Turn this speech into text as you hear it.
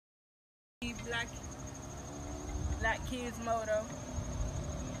BLAHK KIDS MOTO.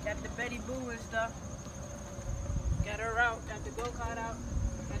 Got the Betty Boo and stuff. Got her out. Got the go-kart out.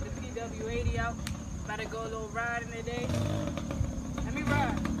 Got the PW80 out. About to go a little riding today. Let me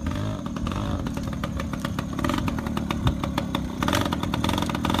ride.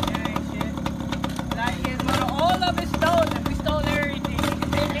 That ain't shit. BLAHK KIDS MOTO. All of it stolen. We stole everything.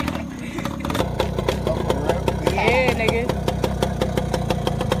 Yeah, nigga.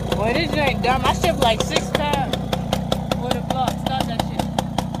 Boy, this ain't dumb. I shipped like 6 times for the vlog. Start that shit.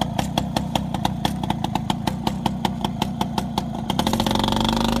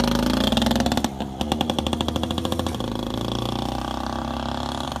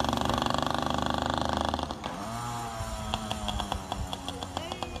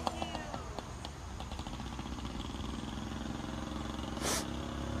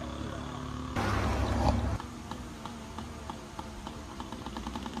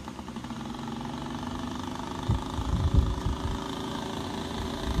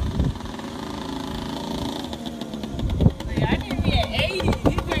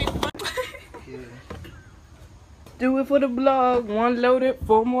 Do it for the vlog. 1 loaded,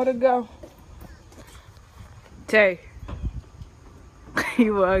 4 more to go. Tay,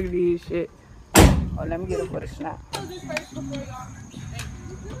 you ugly as shit. Oh, let me get it for the snap.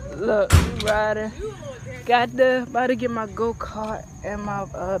 Look, we riding. About to get my go-kart and my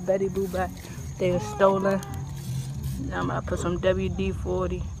Betty Boo back. They were stolen. Now I'm about to put some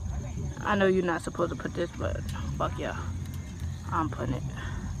WD-40. I know you're not supposed to put this, but fuck yeah. I'm putting it.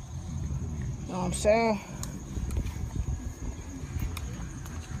 You know what I'm saying?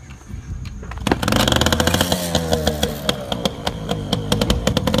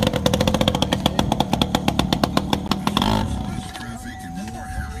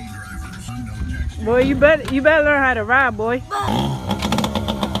 Boy, you better learn how to ride, boy.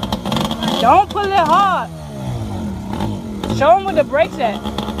 Don't pull it hard. Show him where the brakes at.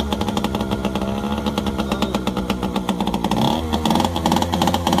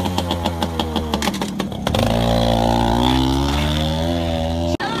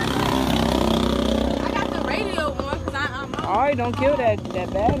 I got the radio on because I'm. Alright, don't kill that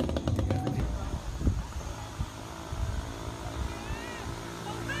bag.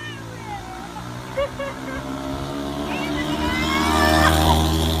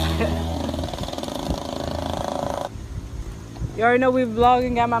 You already know we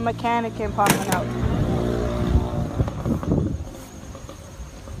vlogging, got my mechanic in popping out.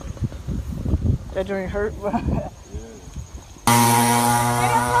 That joint hurt, bro. Bro,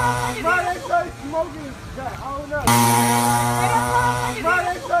 they say smoking is that. Hold up. Bro,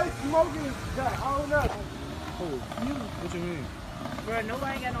 they say smoking is that. Hold up. What you mean? Bro,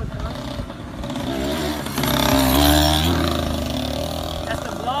 nobody got no tongue. That's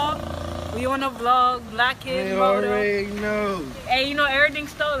the vlog. We on the vlog, BLAHK KIDS MOTO. already know. Hey, you know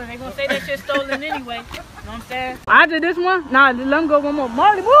everything's stolen. They gonna say that shit stolen anyway. You know what I'm saying? After this one, nah, let them go one more.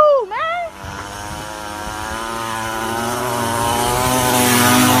 Marley, woo, man!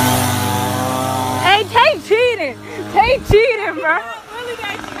 Hey, Tay cheating! Tay cheating, bro! Really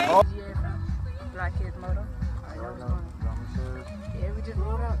got cheating. BLAHK KIDS MOTO. Yeah, we just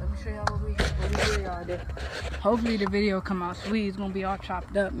rolled out. Let me show y'all what we did all day. Hopefully the video come out sweet. It's gonna be all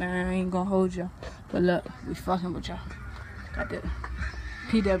chopped up, man. I ain't gonna hold y'all. But look, we fucking with y'all. Got the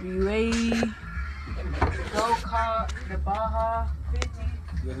PWA, go-kart, the Baja 50.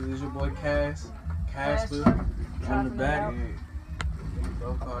 This is your boy Casper. On the back.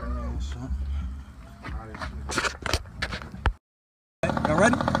 Go-kart in there and shit. Y'all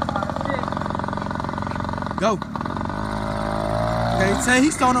ready? Go. Okay, say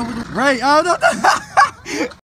he's starting over the Ray. Oh no.